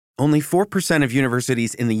Only 4% of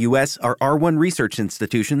universities in the U.S. are R1 research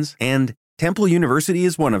institutions, and Temple University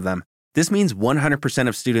is one of them. This means 100%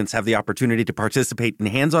 of students have the opportunity to participate in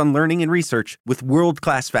hands-on learning and research with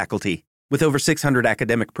world-class faculty. With over 600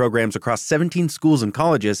 academic programs across 17 schools and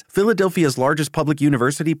colleges, Philadelphia's largest public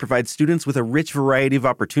university provides students with a rich variety of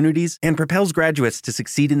opportunities and propels graduates to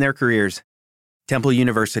succeed in their careers. Temple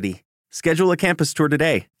University. Schedule a campus tour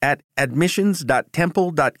today at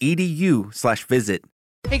admissions.temple.edu/visit.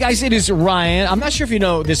 Hey guys, it is Ryan. I'm not sure if you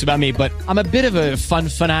know this about me, but I'm a bit of a fun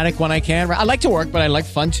fanatic when I can. I like to work, but I like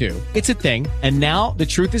fun too. It's a thing. And now the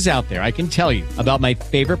truth is out there. I can tell you about my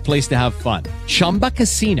favorite place to have fun. Chumba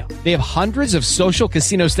Casino. They have hundreds of social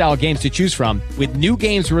casino style games to choose from with new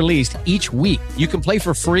games released each week. You can play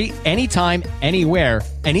for free anytime, anywhere.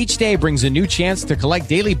 And each day brings a new chance to collect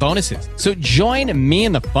daily bonuses. So join me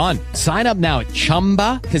in the fun. Sign up now at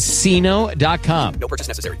ChumbaCasino.com. No purchase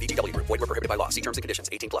necessary. VGW Group. Void where prohibited by law. See terms and conditions.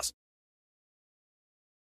 18+.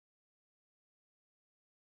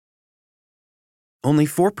 Only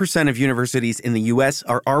 4% of universities in the U.S.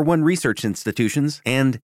 are R1 research institutions,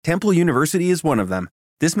 and Temple University is one of them.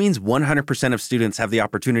 This means 100% of students have the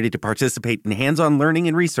opportunity to participate in hands-on learning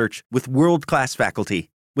and research with world-class faculty.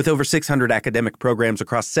 With over 600 academic programs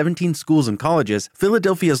across 17 schools and colleges,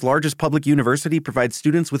 Philadelphia's largest public university provides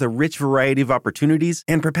students with a rich variety of opportunities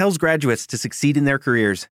and propels graduates to succeed in their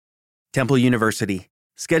careers. Temple University.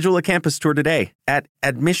 Schedule a campus tour today at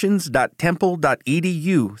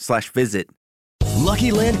admissions.temple.edu/visit.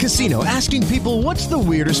 Lucky Land Casino, asking people, what's the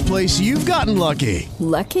weirdest place you've gotten lucky?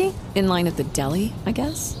 Lucky? In line at the deli, I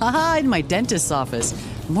guess? Aha, in my dentist's office.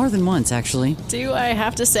 More than once, actually. Do I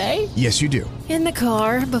have to say? Yes, you do. In the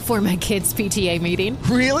car before my kids' PTA meeting.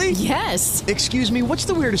 Really? Yes. Excuse me, what's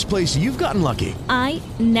the weirdest place you've gotten lucky? I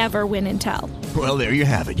never win and tell. Well, there you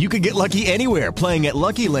have it. You can get lucky anywhere, playing at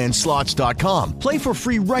LuckyLandSlots.com. Play for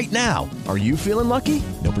free right now. Are you feeling lucky?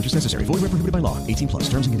 No purchase necessary. Void where prohibited by law. 18+.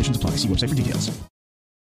 Terms and conditions apply. See website for details.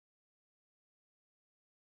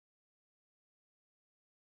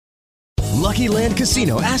 Lucky Land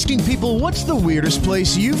Casino, asking people, what's the weirdest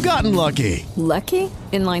place you've gotten lucky? Lucky?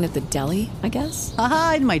 In line at the deli, I guess?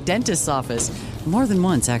 Aha, in my dentist's office. More than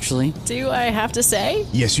once, actually. Do I have to say?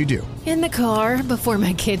 Yes, you do. In the car before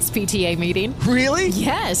my kids' PTA meeting. Really?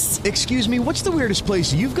 Yes. Excuse me, what's the weirdest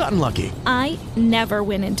place you've gotten lucky? I never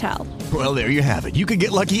win and tell. Well, there you have it. You can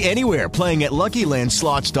get lucky anywhere, playing at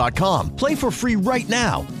LuckyLandSlots.com. Play for free right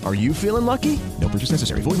now. Are you feeling lucky? No purchase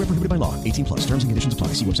necessary. Void where prohibited by law. 18+. Terms and conditions apply.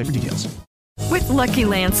 See website for details. With Lucky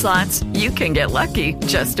Land Slots, you can get lucky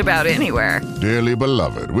just about anywhere. Dearly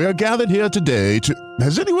beloved, we are gathered here today to...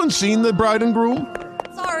 Has anyone seen the bride and groom?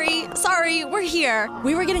 Sorry, we're here.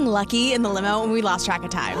 We were getting lucky in the limo and we lost track of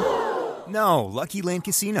time. No, Lucky Land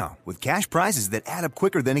Casino, with cash prizes that add up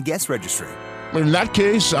quicker than a guest registry. In that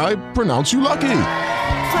case, I pronounce you lucky.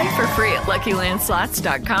 Play for free at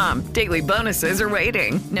LuckyLandSlots.com. Daily bonuses are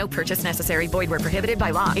waiting. No purchase necessary. Void where prohibited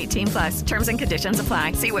by law. 18+. Terms and conditions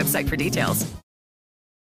apply. See website for details.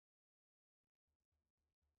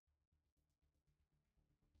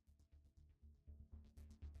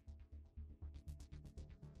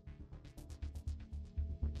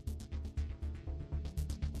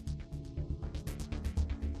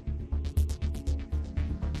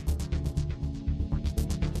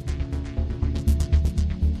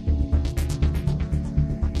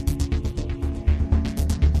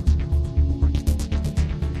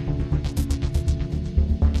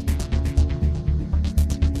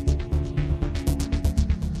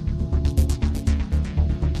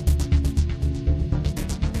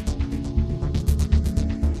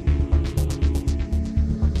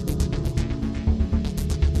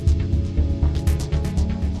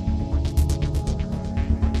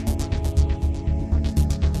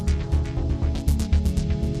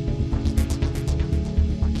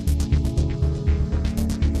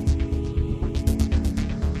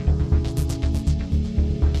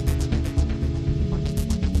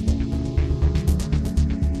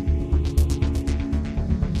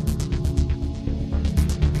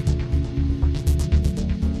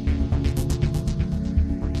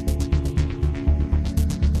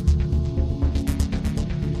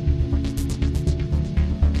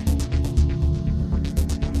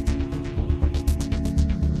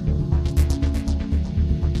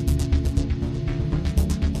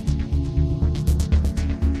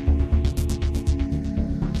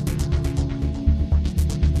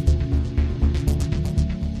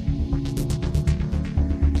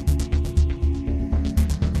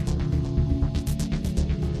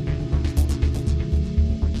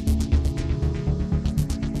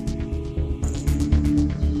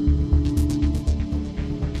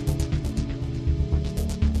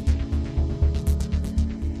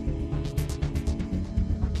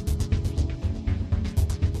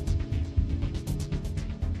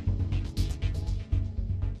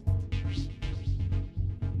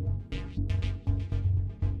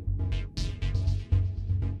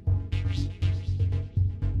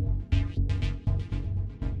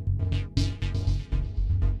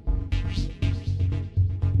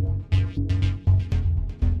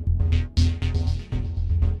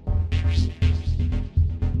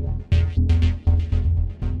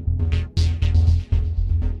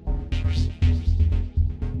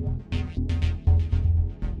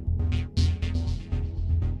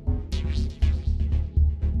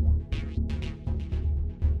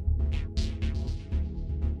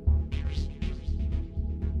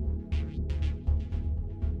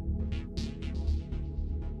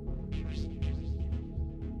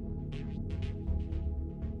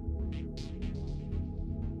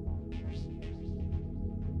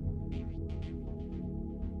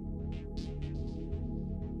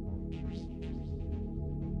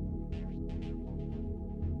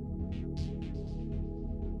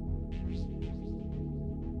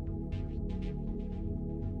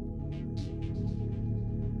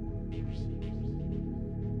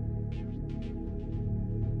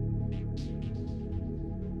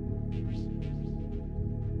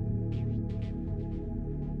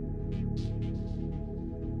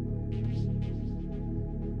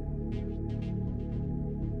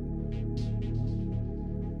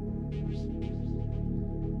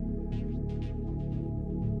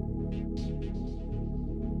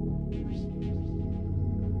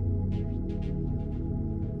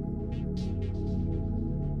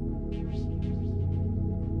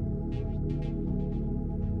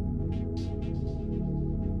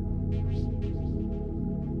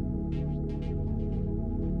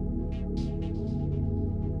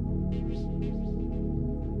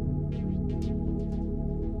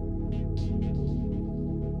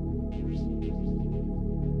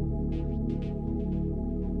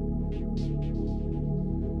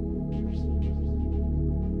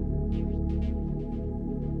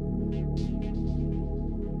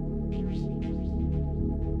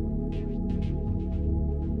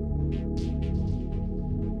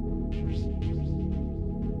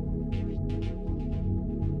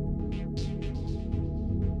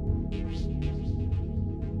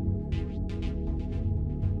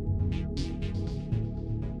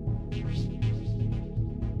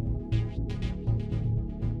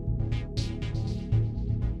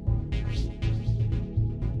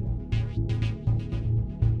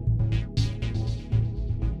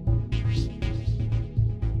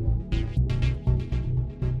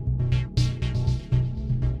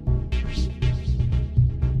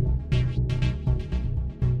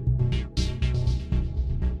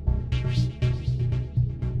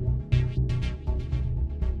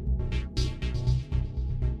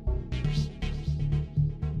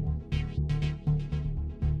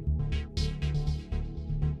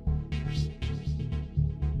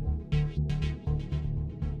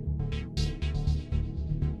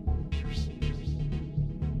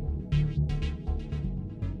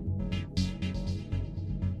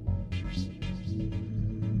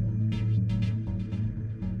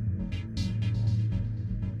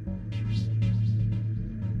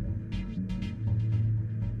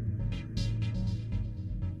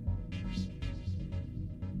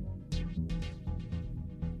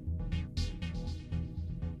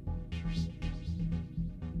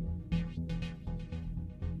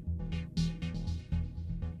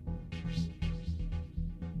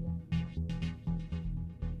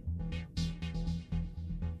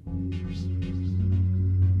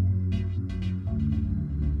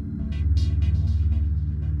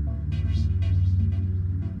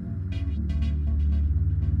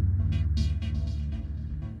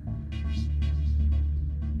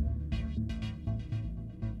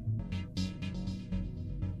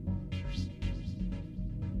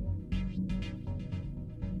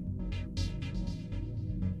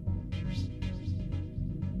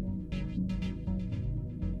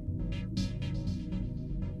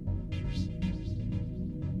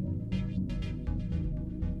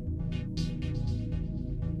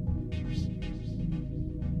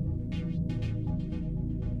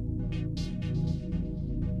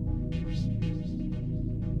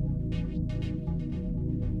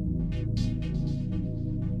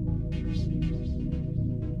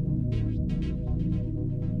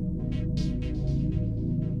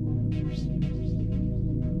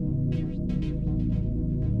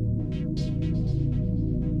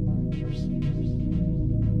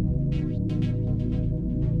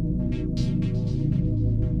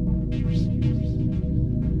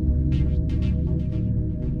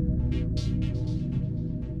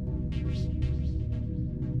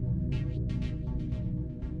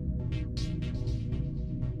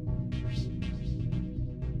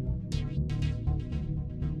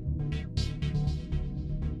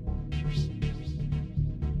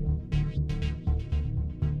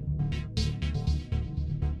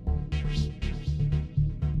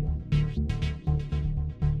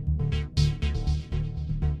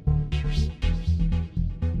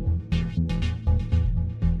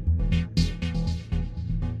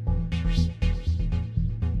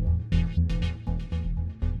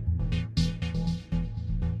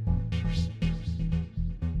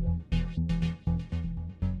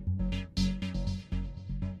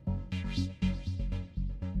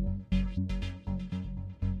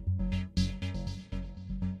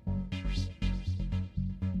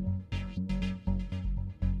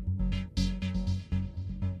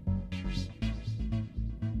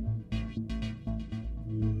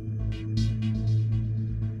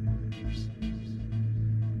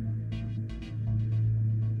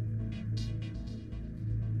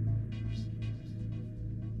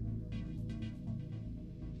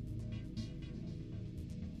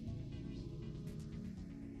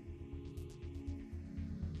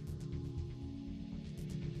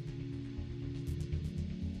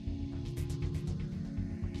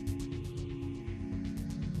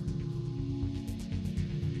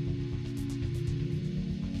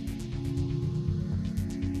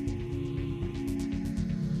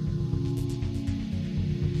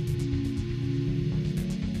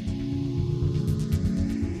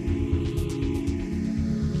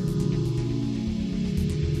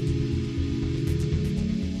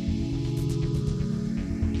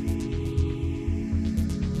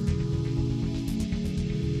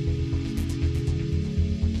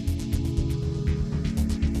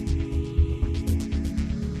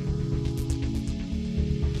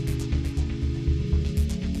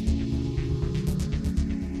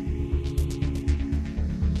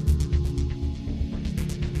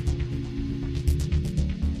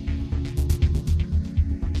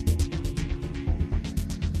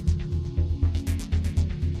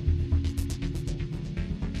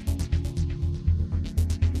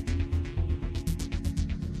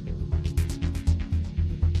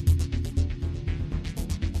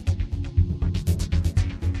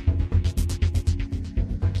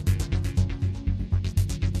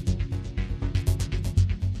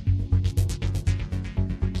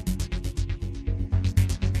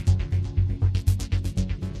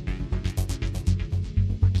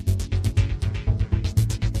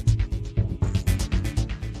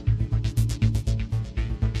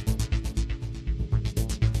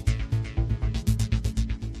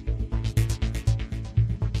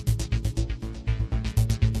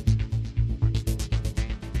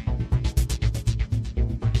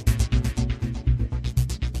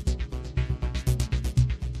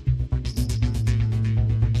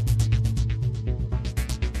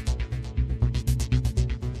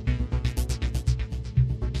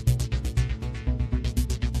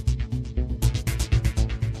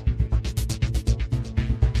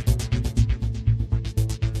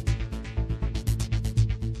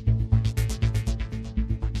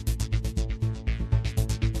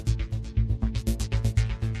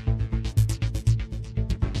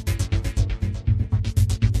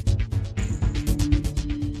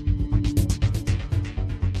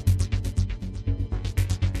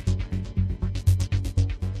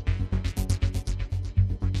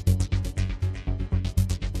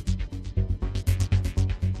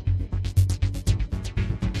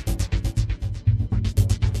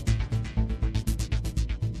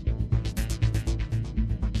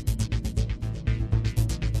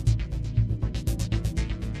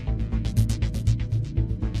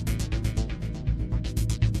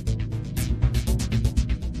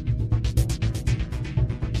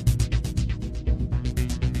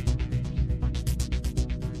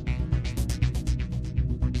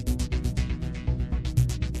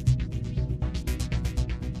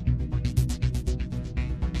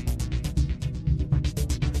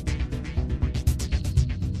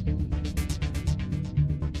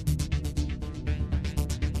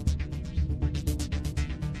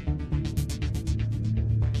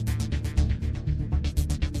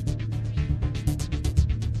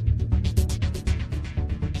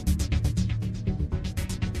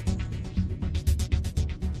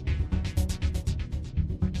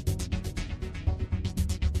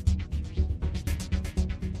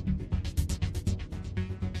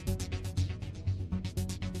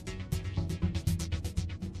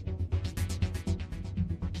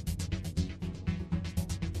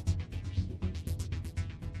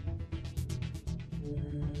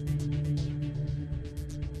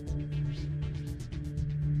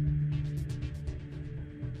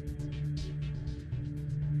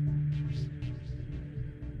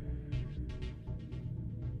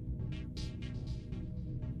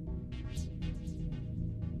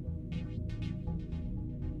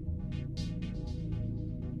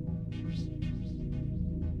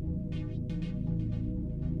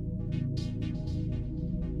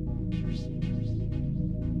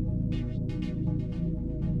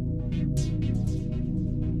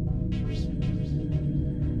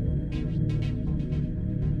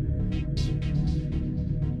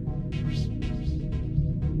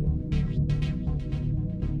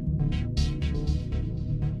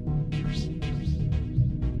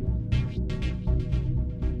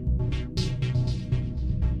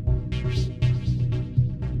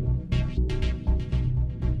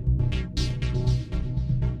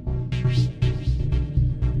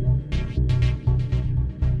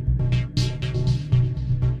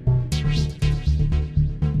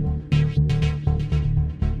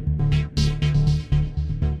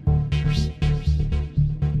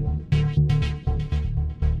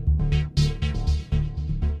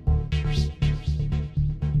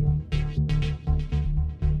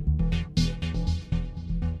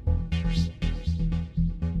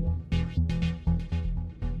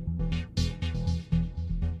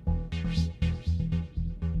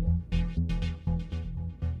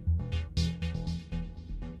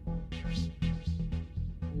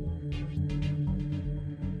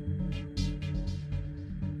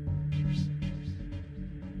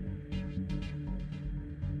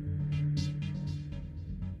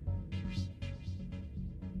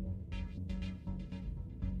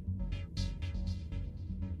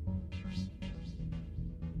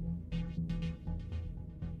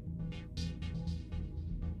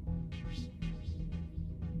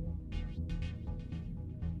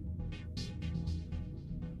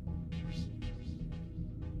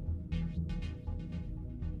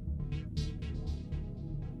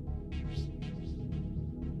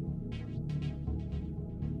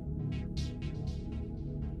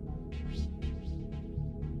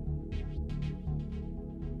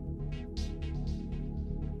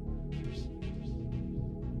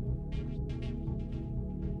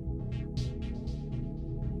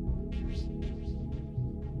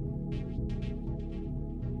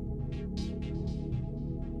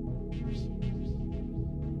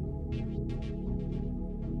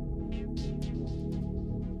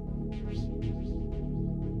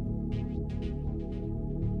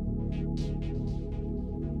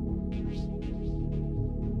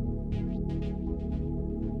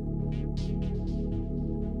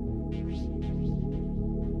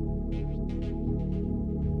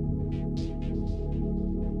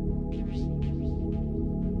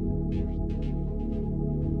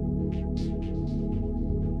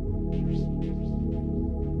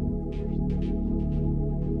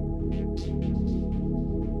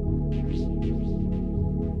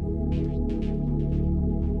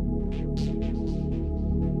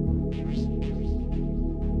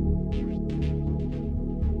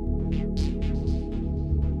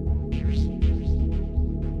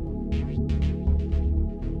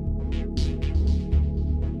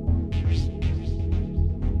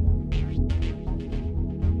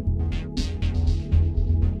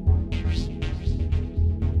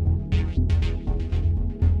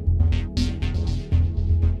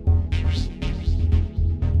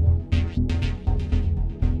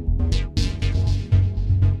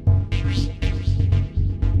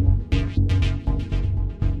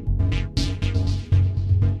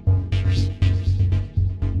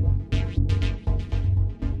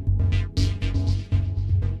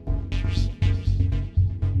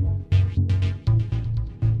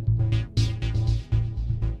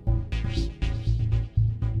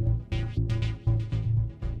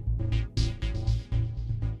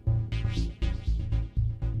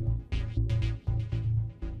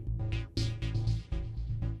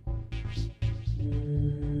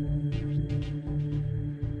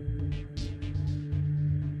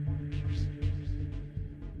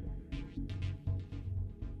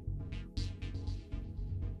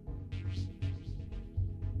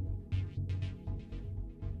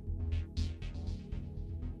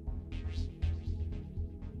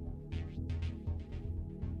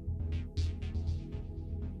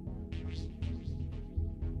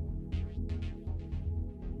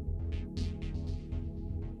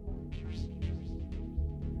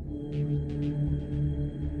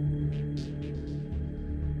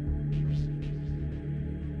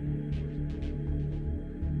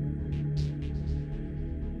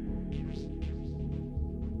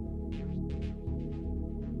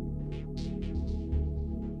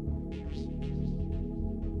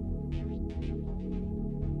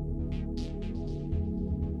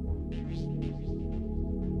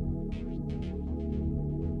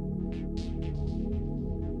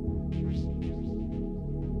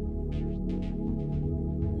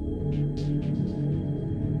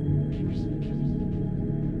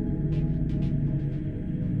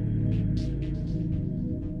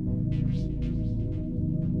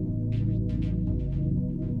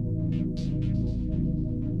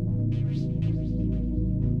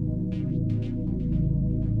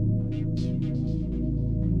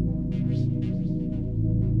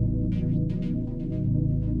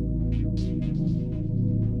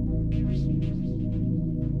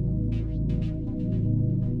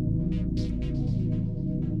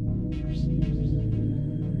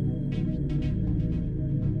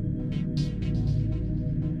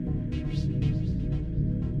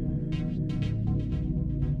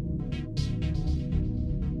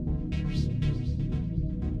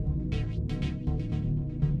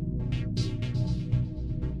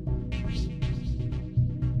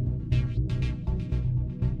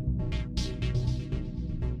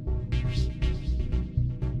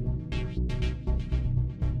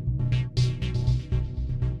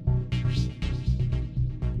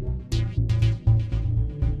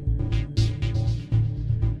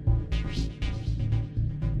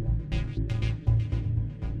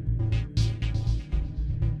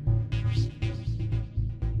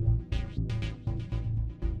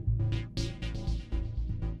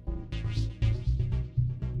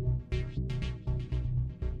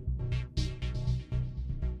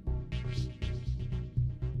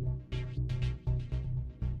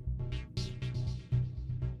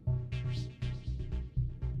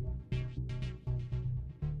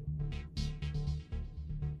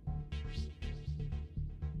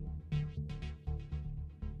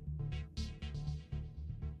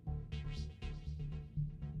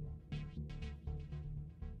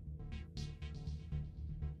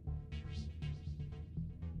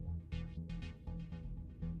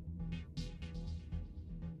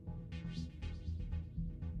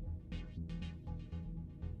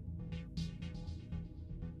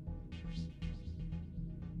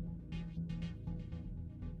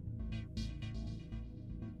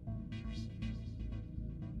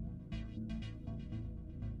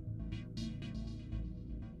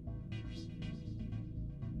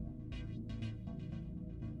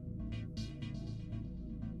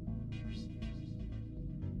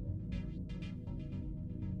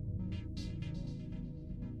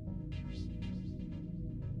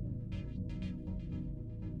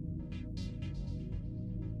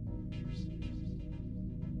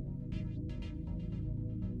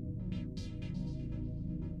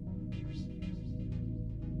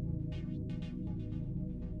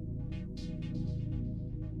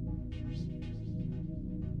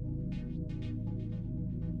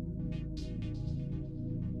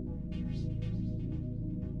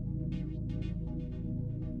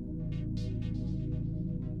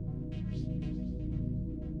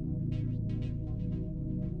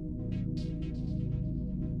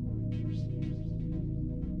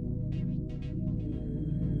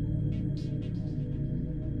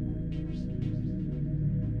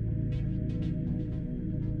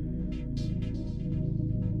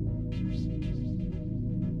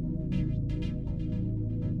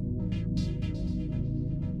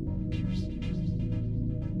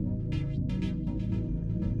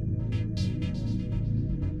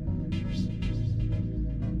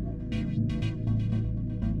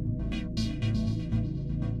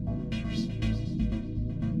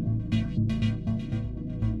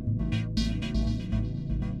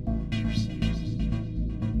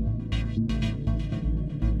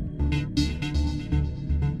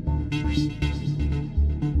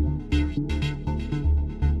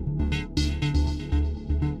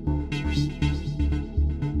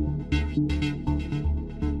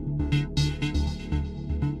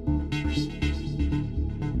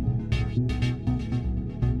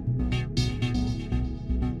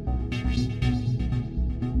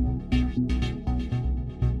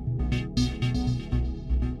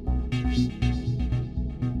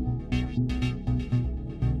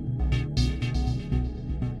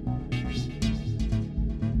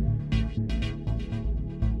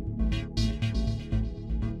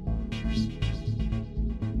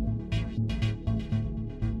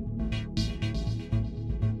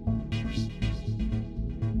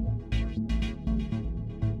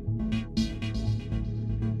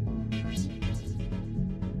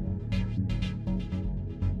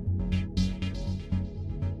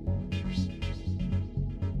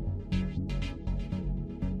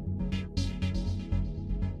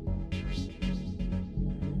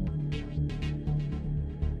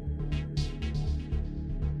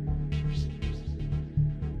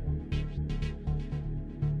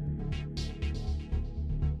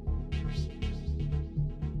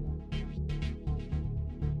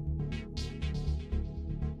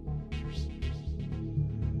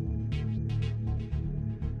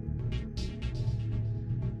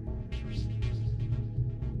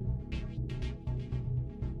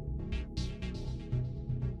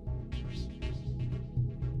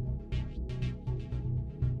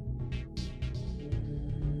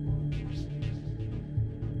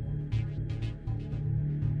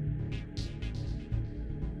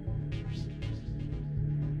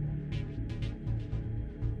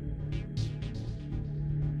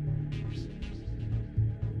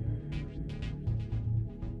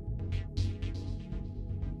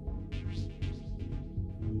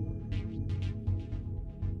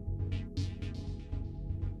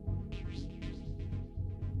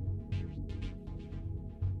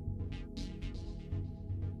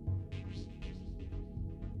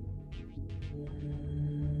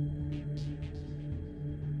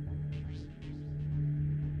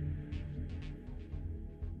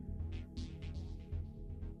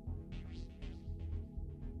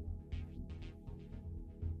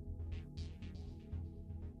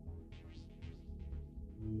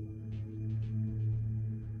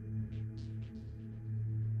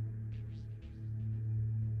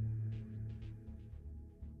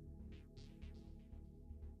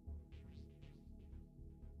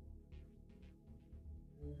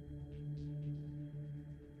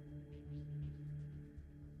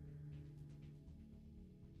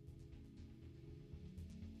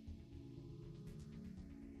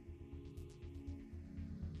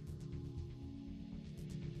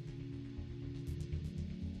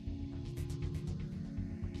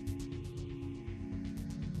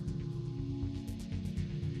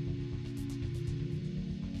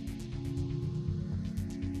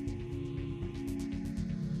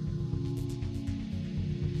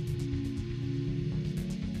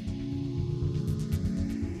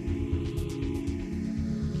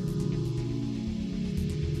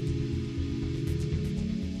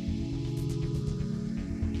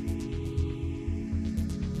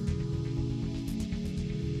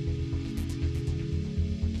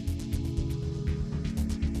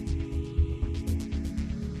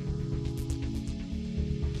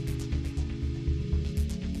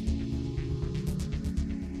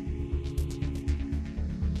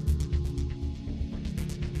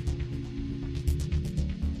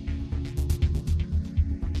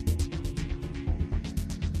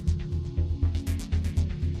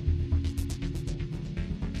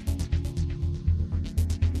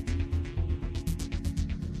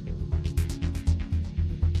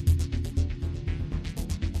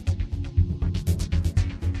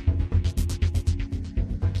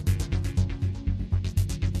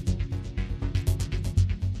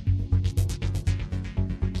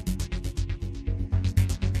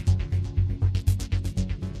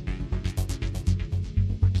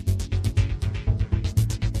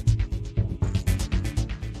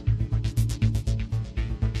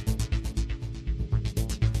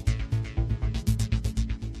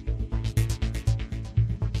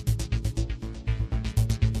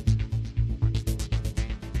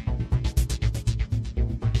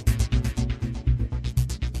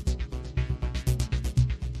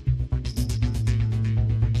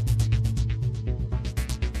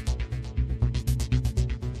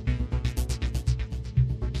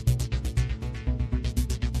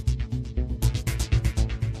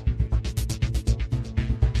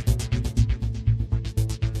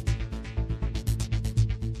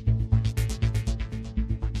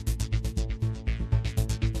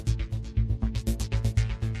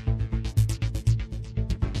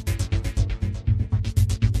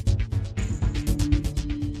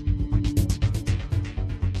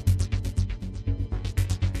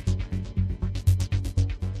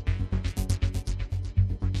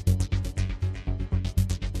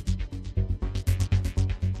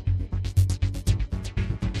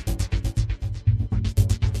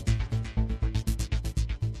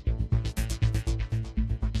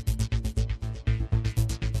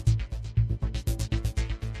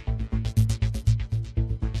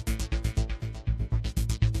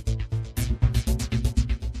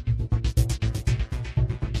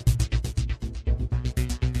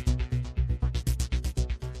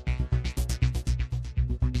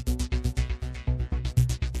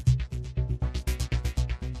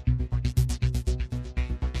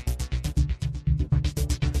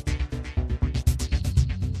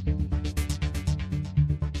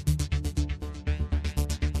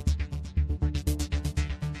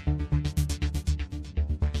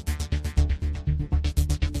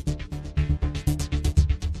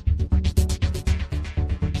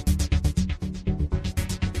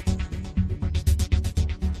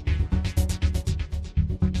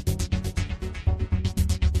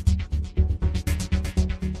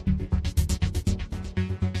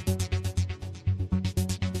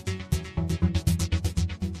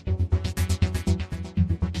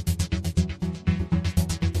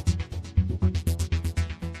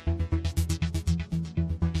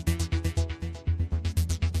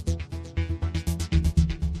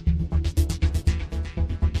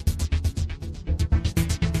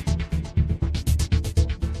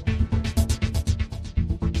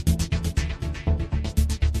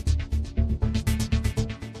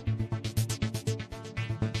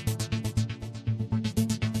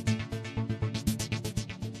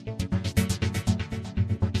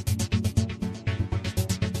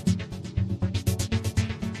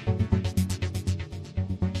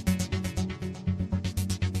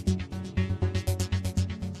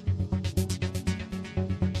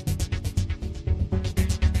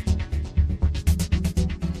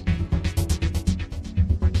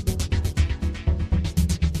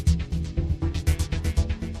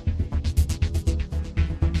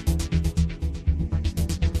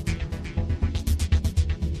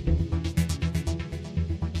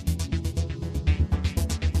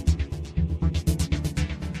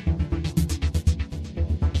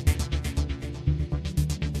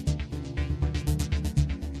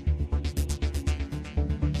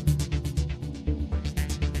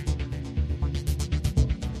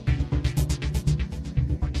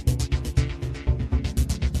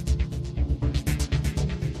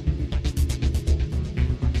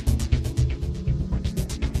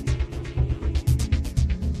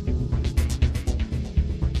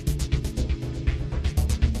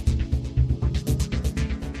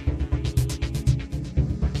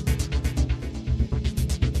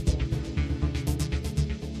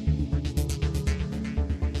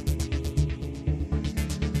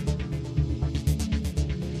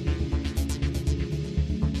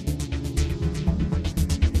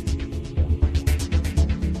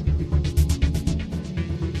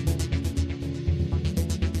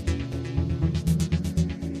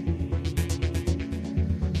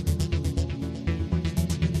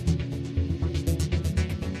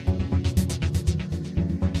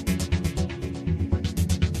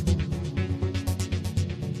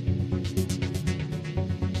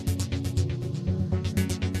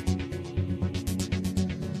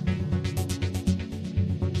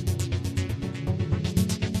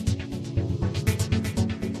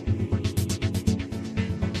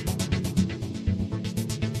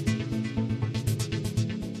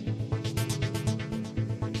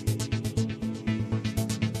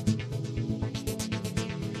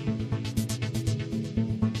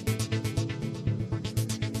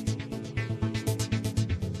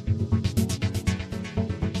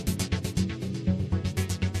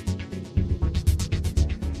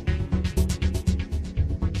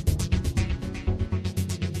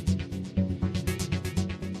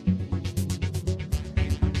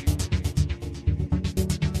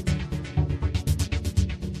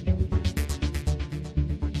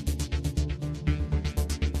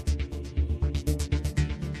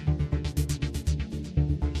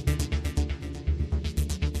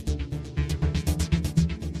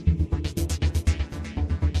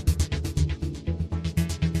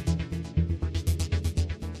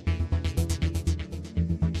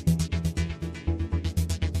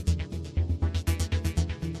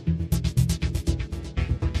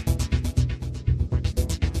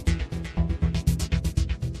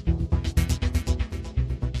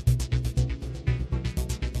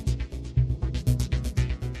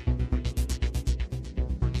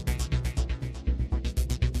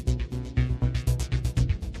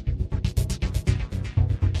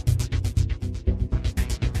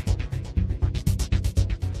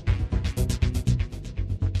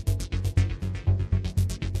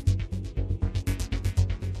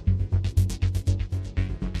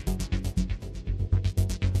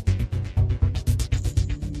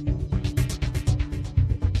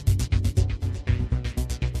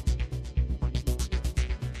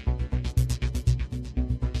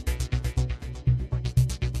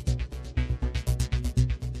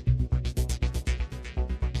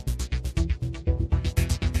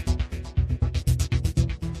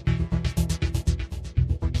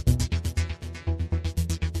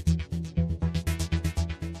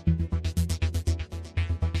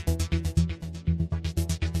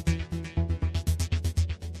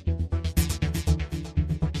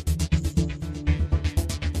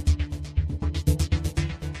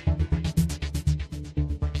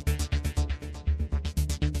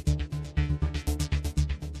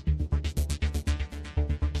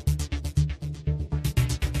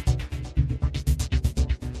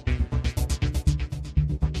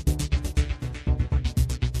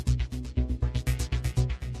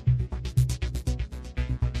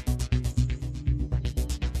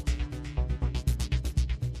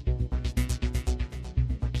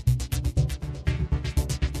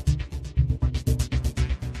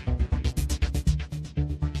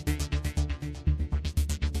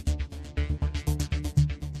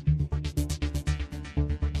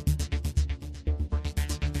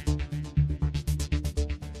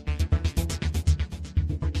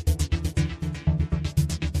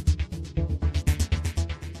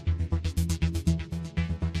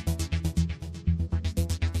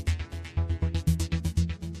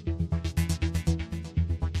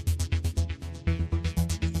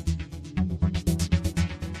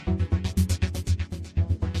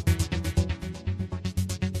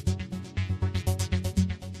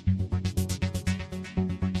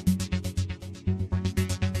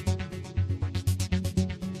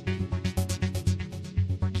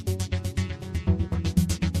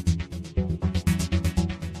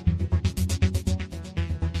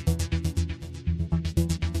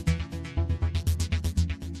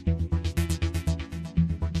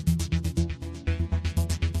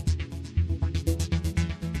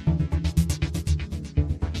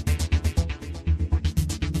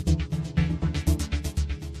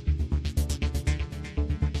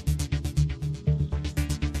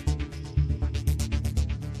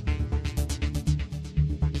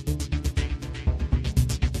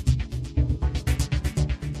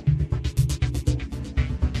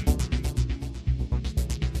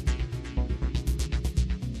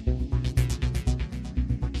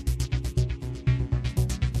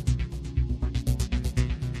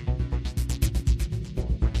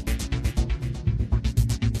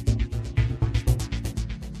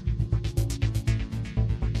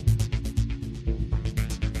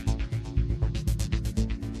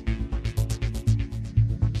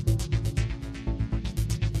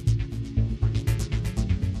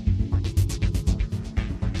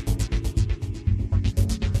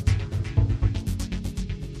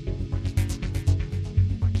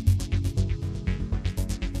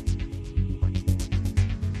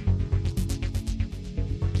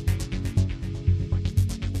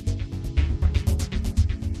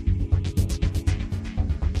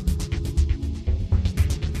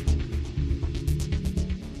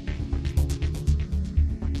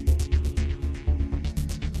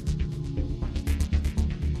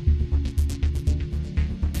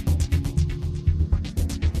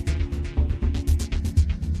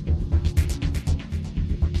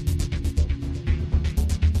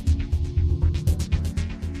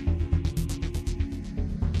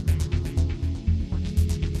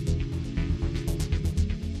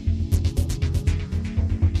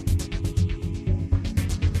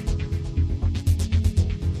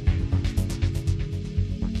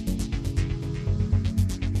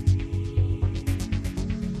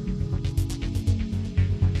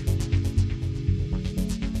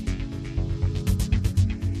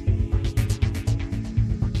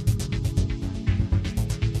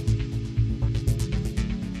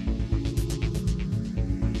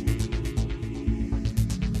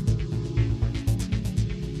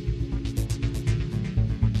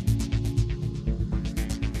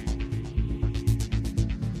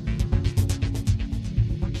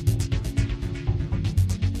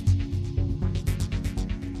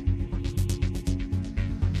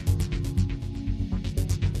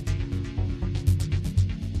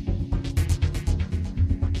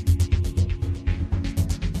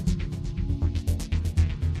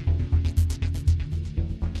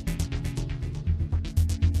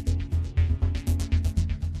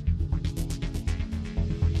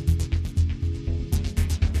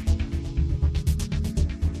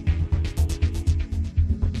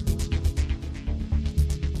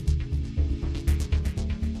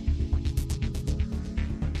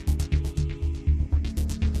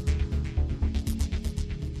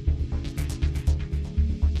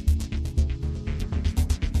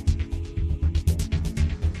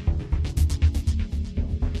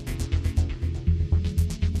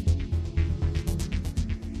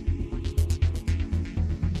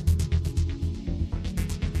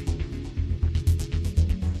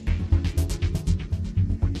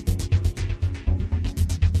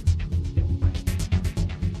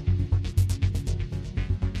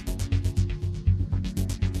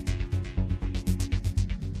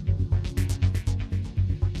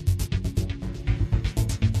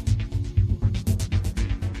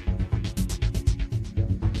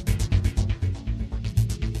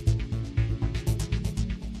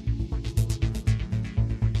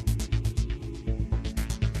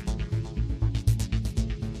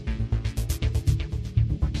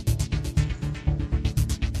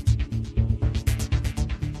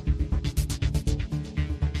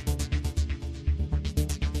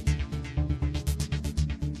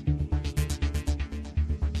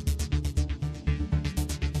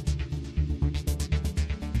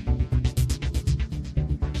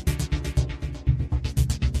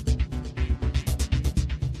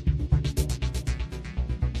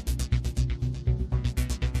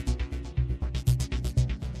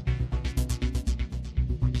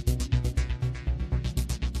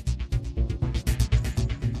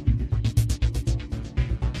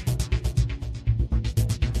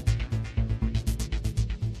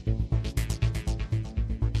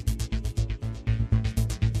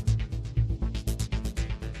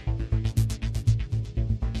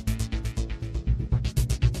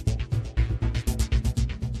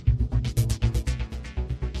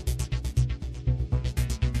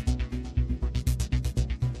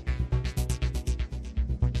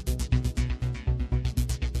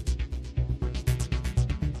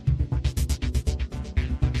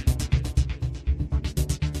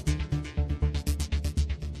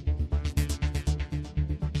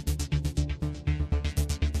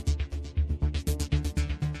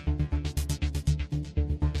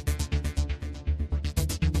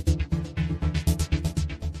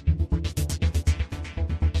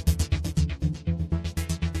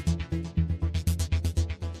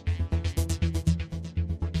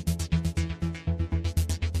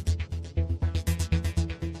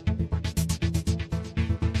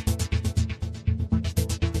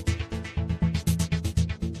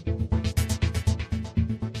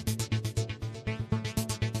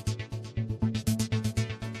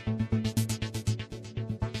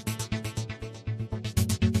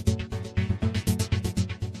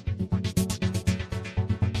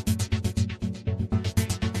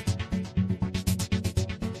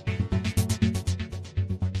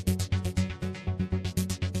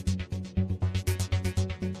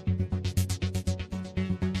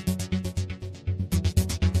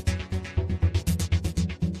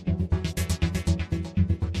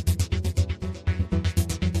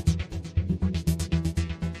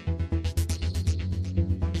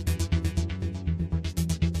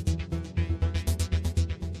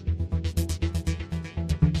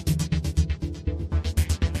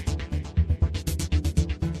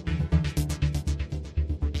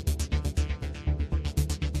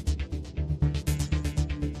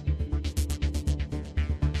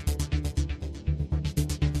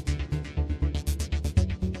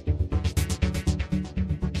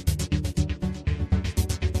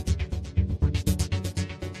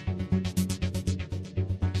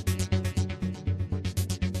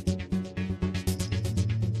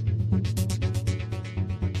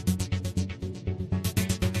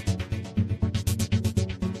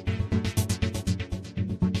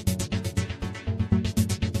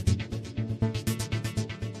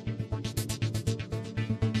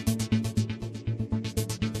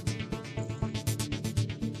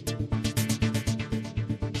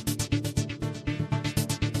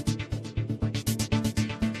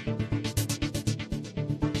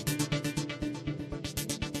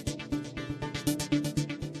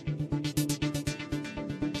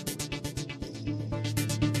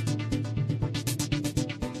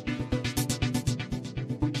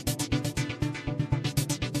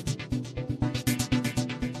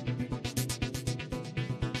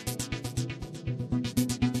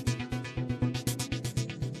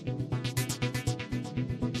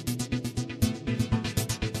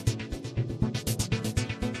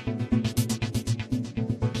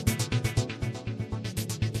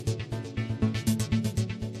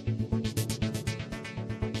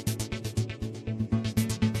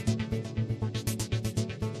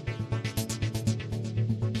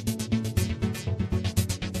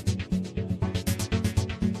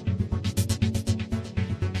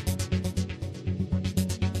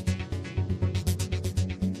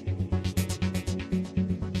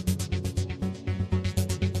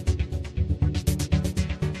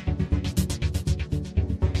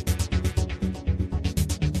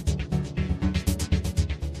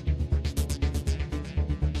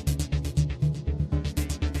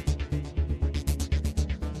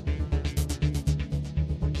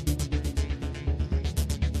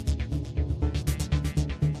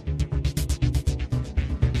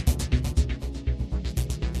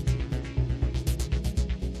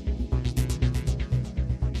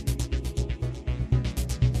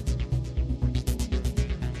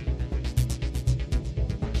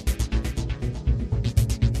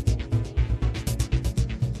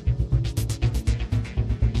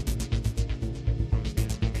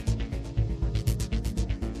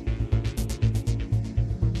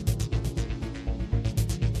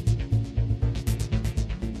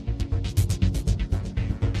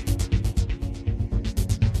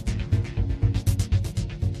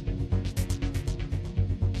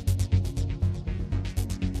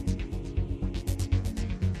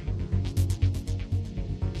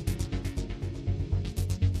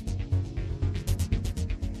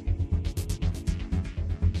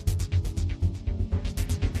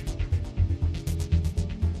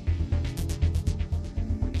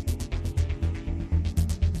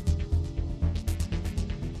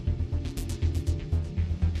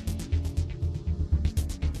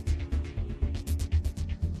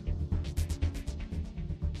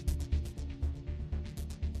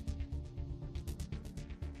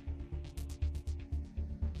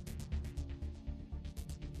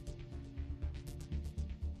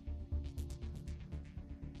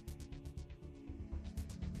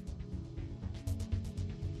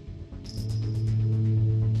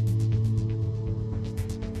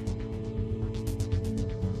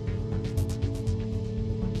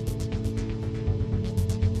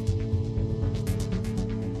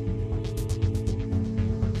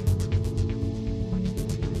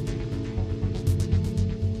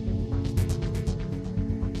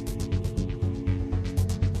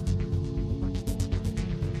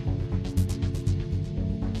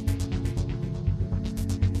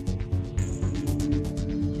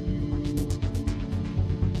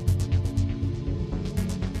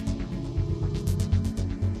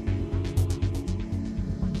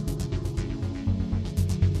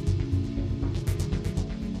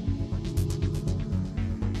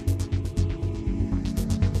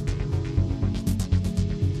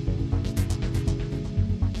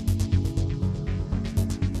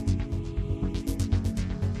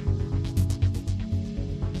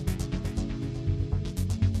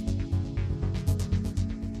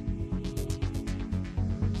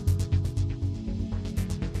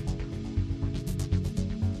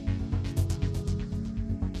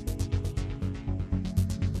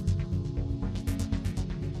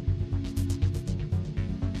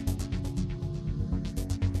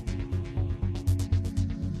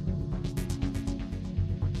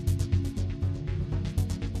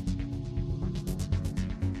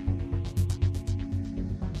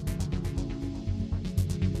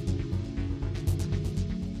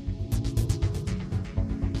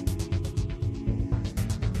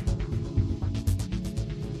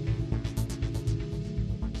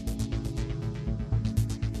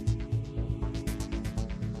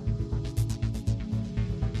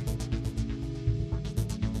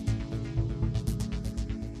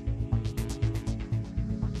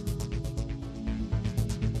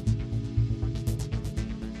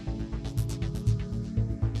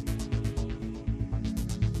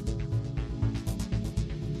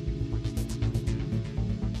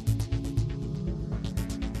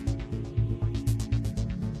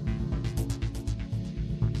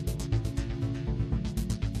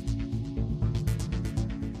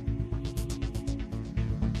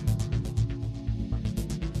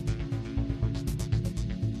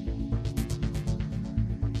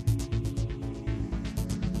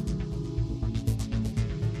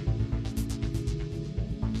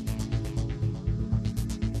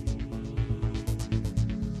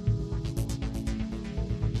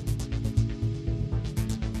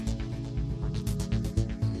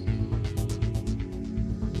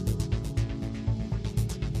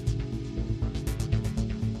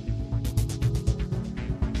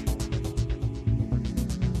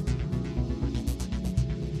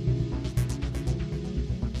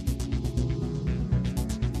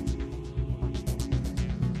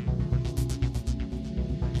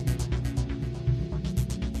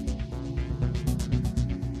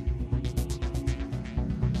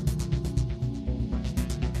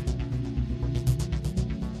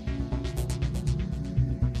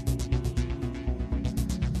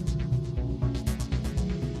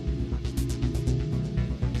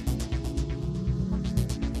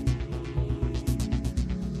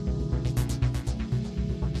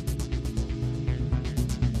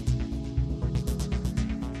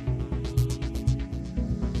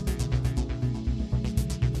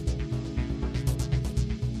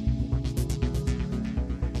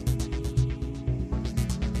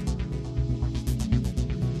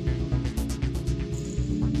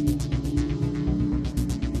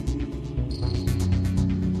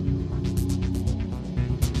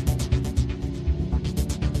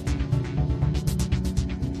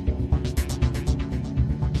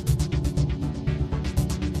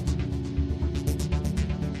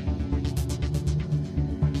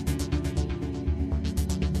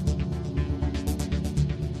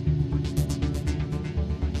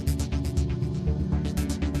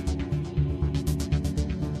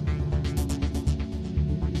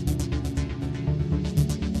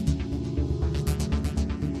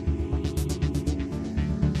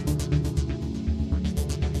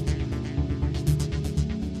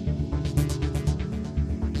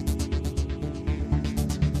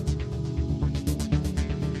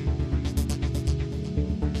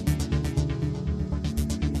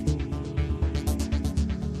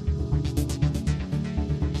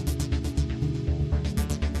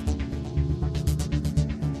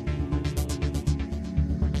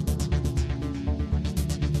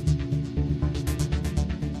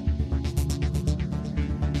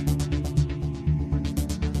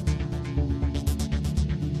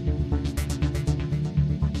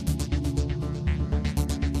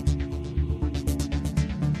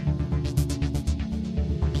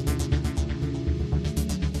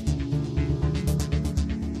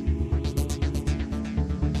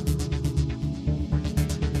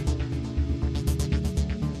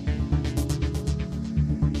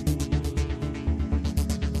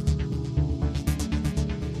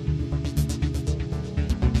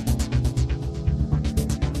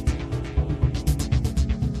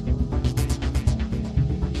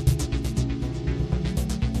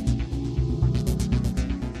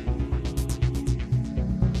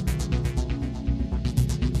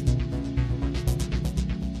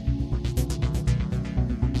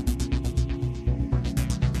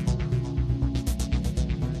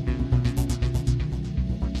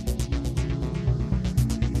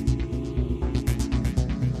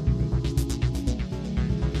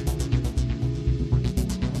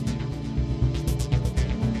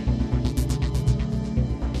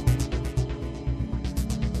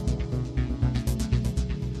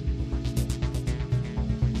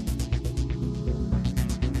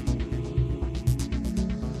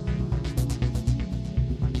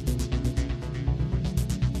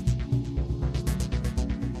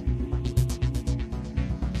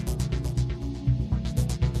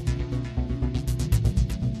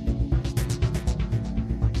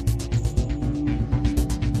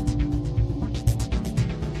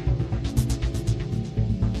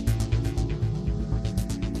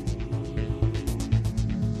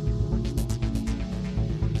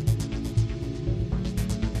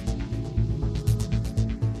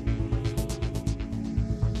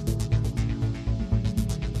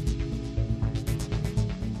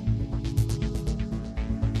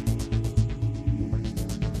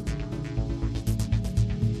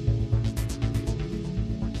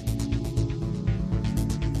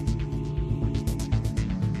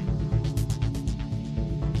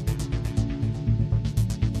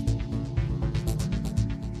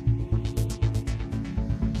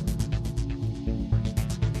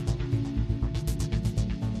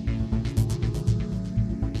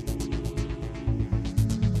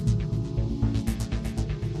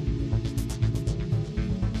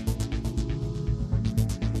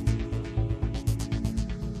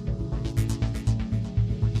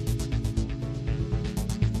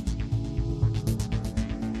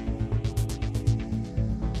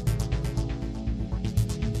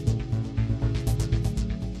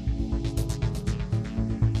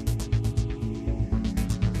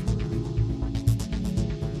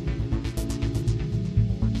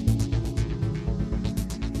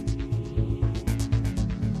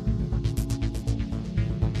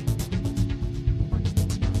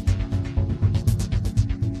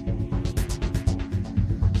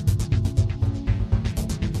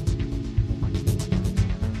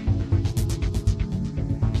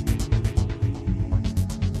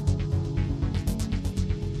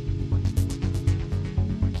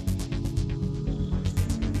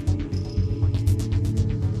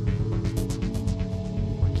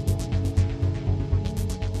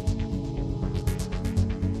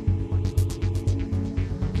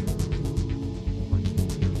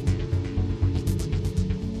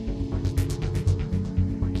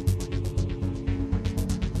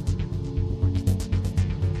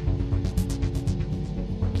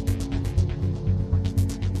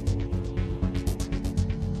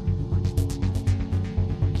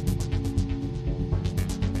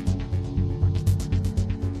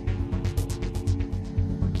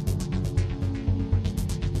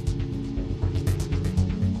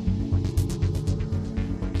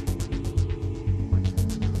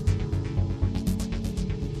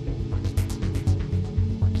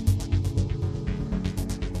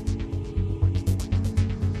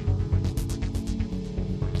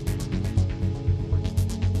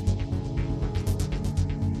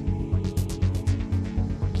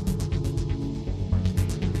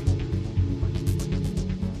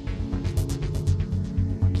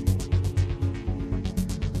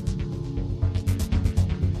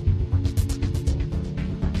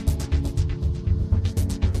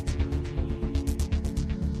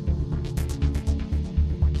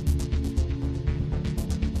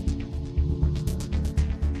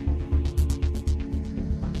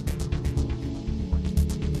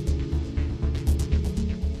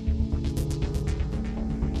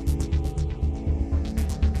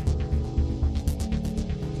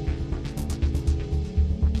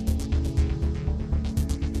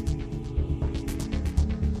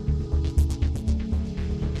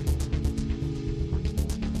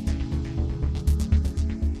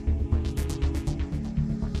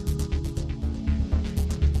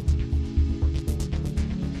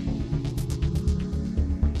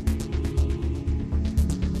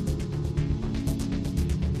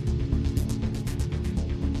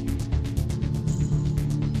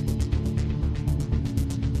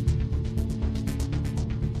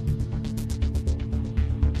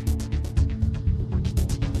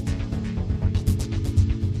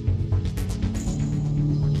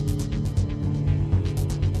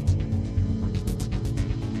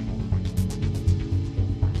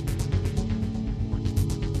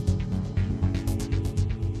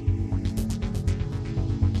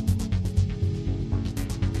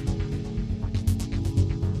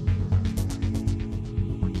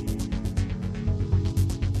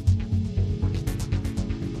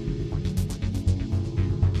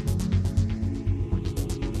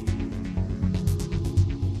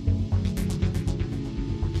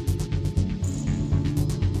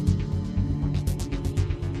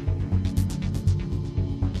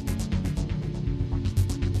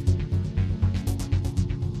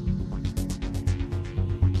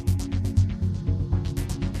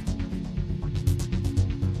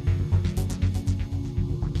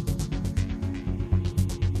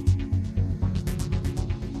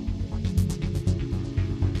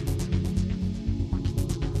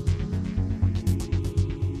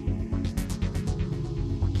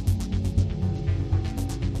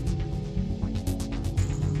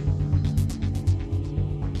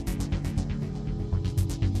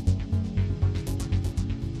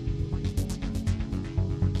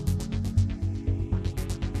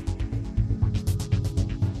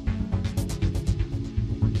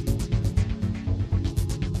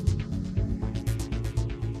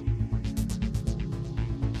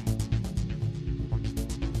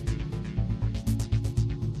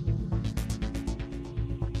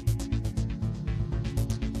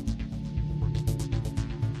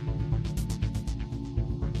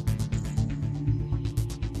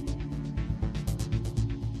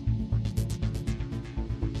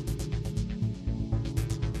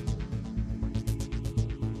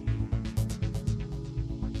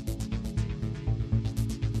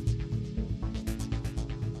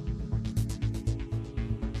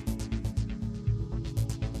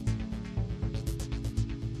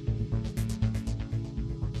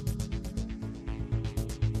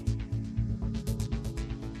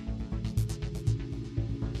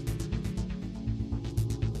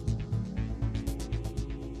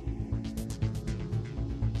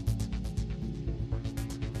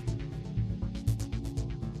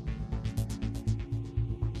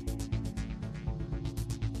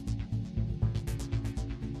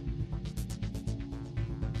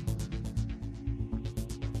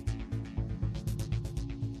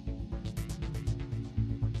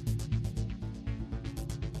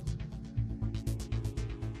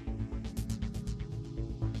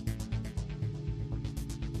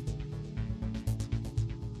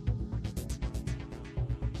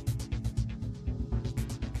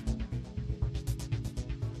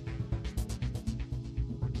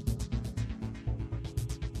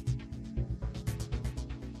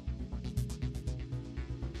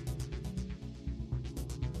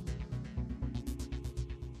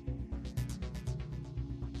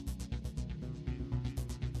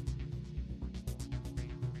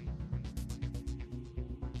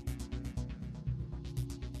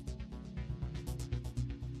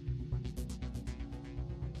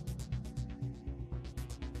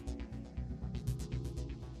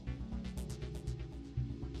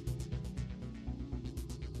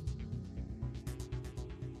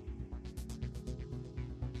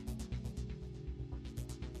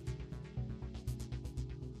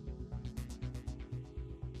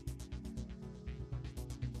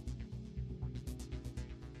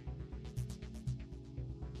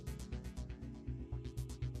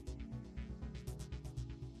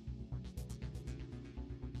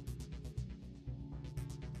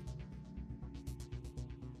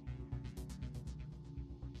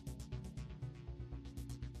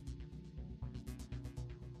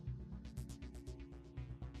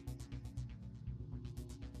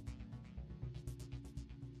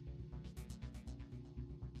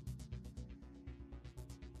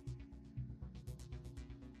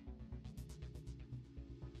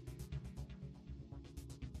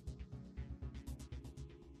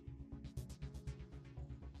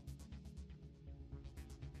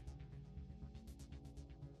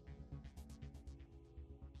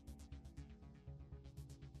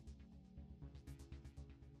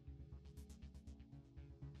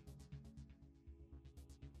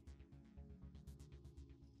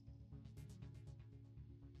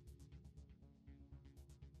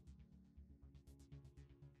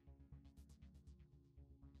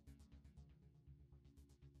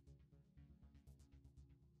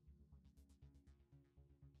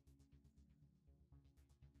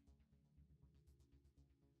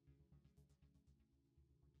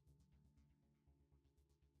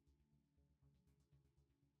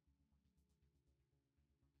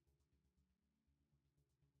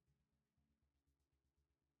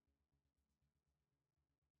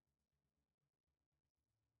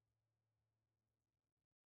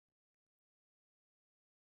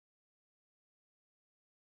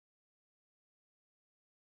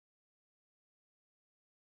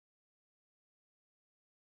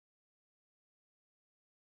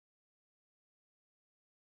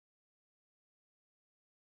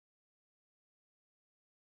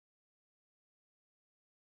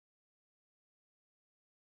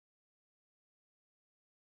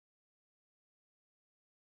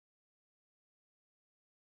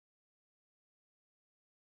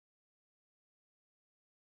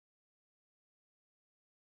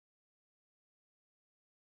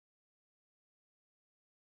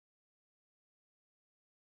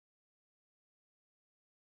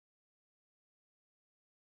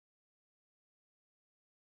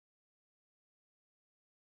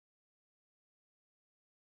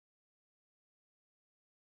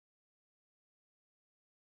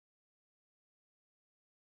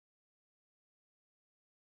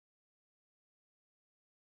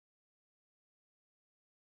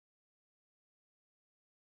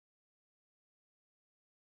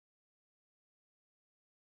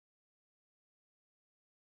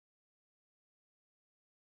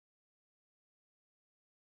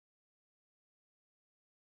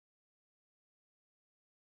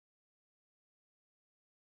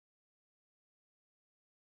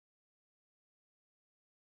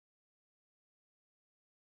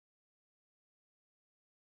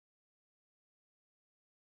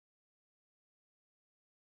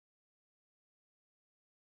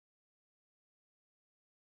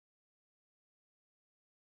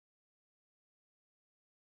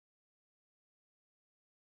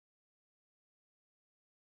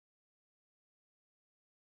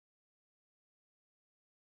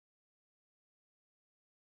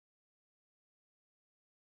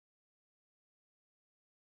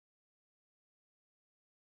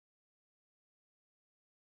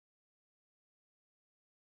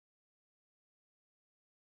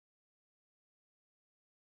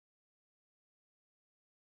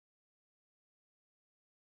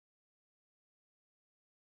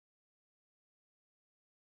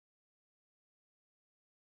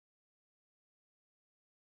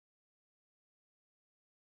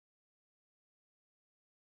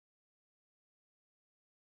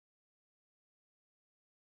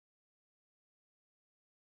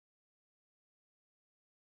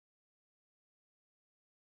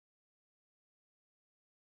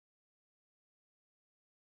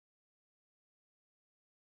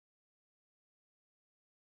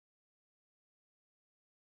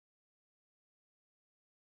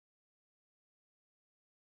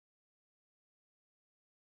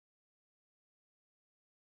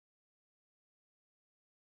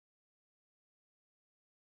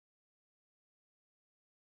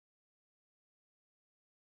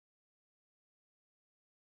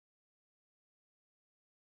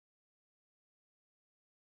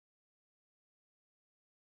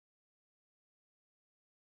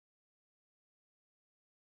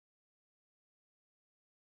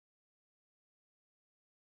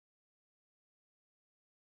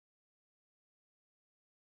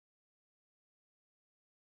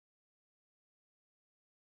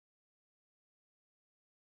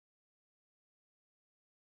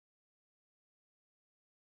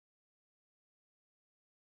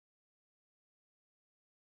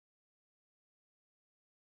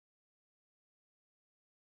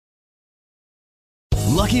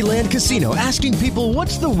 Lucky Land Casino, asking people,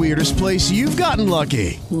 what's the weirdest place you've gotten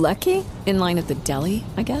lucky? Lucky? In line at the deli,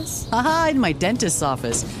 I guess? Aha, in my dentist's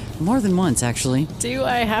office. More than once, actually. Do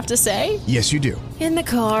I have to say? Yes, you do. In the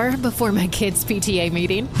car before my kids' PTA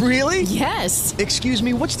meeting. Really? Yes. Excuse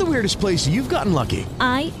me, what's the weirdest place you've gotten lucky?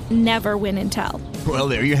 I never win and tell. Well,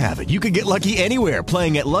 there you have it. You can get lucky anywhere,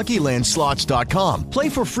 playing at LuckyLandSlots.com. Play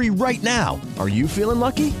for free right now. Are you feeling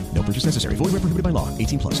lucky? No purchase necessary. Void where prohibited by law.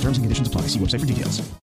 18+. Terms and conditions apply. See website for details.